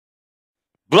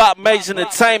Block Major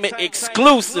Entertainment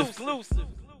exclusive.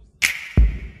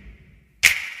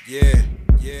 Yeah.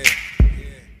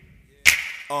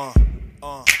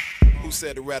 Who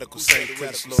said the radical Saintz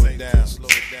couldn't slow it down?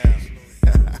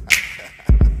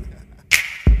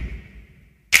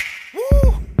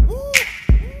 Woo!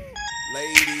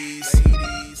 Ladies,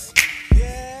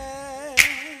 yeah.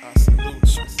 I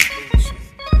salute you.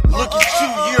 Look at you,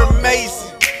 you're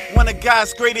amazing. One of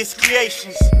God's greatest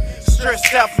creations.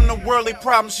 Stressed out from the worldly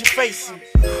problems you're facing.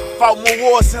 Fought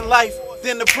more wars in life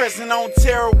than the present on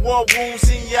terror. War wounds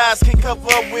in your eyes can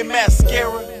cover up with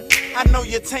mascara. I know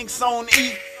your tank's on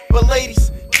E, but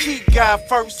ladies, keep God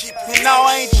first. And now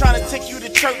I ain't trying to take you to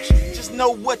church, just know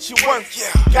what you're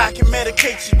worth. God can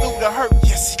medicate you through the hurt.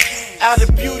 Yes, He can. Out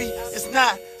of beauty, it's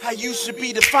not how you should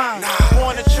be defined.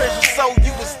 Born a treasure, so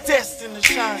you was destined to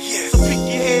shine. So pick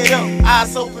your head up,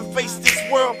 eyes open, face this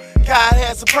world. God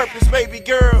has a purpose, baby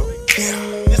girl.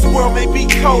 This world may be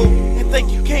cold and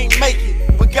think you can't make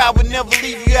it, but God would never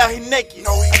leave you out here naked.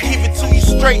 I give it to you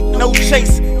straight, no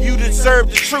chase. You deserve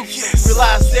the truth.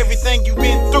 Realize everything you've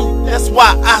been through. That's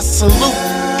why I salute.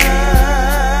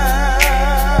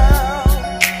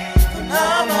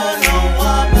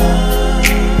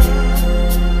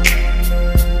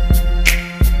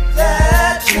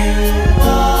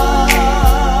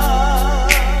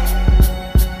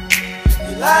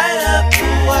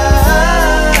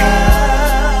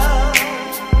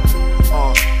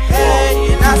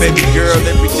 Baby girl,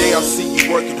 every day I see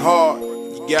you working hard.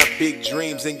 You got big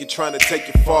dreams and you're trying to take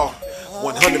it far.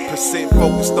 100%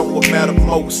 focused on what matters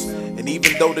most. And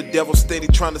even though the devil's steady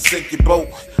trying to sink your boat,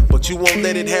 but you won't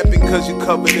let it happen cause you're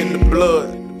covered in the blood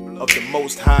of the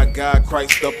Most High God,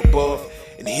 Christ up above.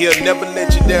 And He'll never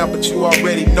let you down, but you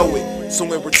already know it.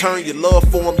 So in return, your love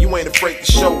for Him, you ain't afraid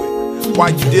to show it.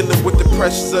 While you dealing with the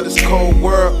pressures of this cold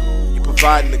world, you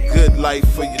providing a good life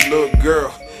for your little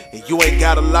girl. And you ain't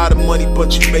got a lot of money,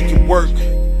 but you make it work.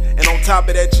 And on top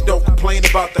of that, you don't complain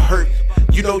about the hurt.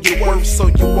 You know your worth, so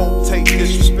you won't take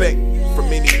disrespect from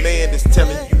any man that's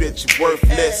telling you that you're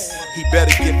worthless. He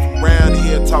better get from around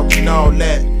here talking all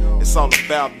that. It's all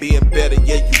about being better,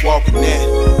 yeah, you walking that.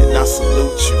 And I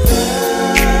salute you.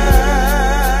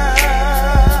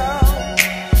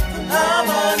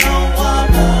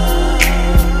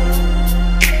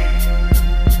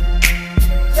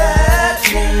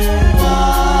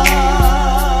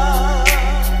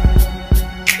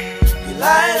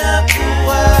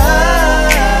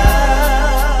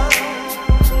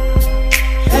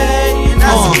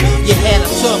 You had a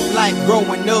tough life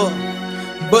growing up,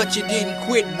 but you didn't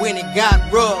quit when it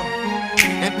got rough.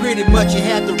 And pretty much you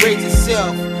had to raise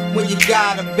yourself when you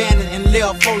got abandoned and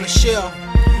left on the shelf.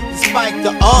 Despite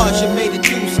the odds, you made it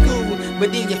through school,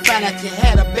 but then you found out you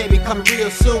had a baby coming real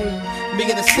soon.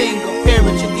 Being a single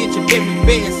parent, you did your very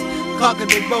best, conquered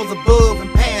the roads above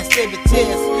and passed every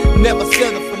test. Never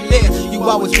settled for less, you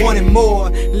always wanted more.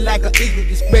 Like an eagle,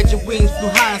 you spread your wings through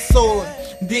high and soar.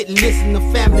 Didn't listen to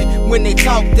family when they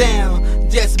talk down.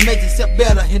 Just make yourself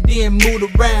better and then move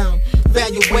around.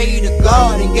 Found your way to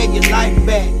God and gave your life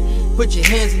back. Put your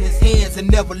hands in His hands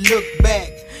and never look back.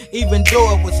 Even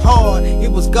though it was hard, it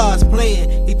was God's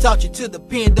plan. He taught you to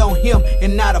depend on Him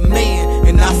and not a man.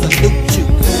 And I salute you.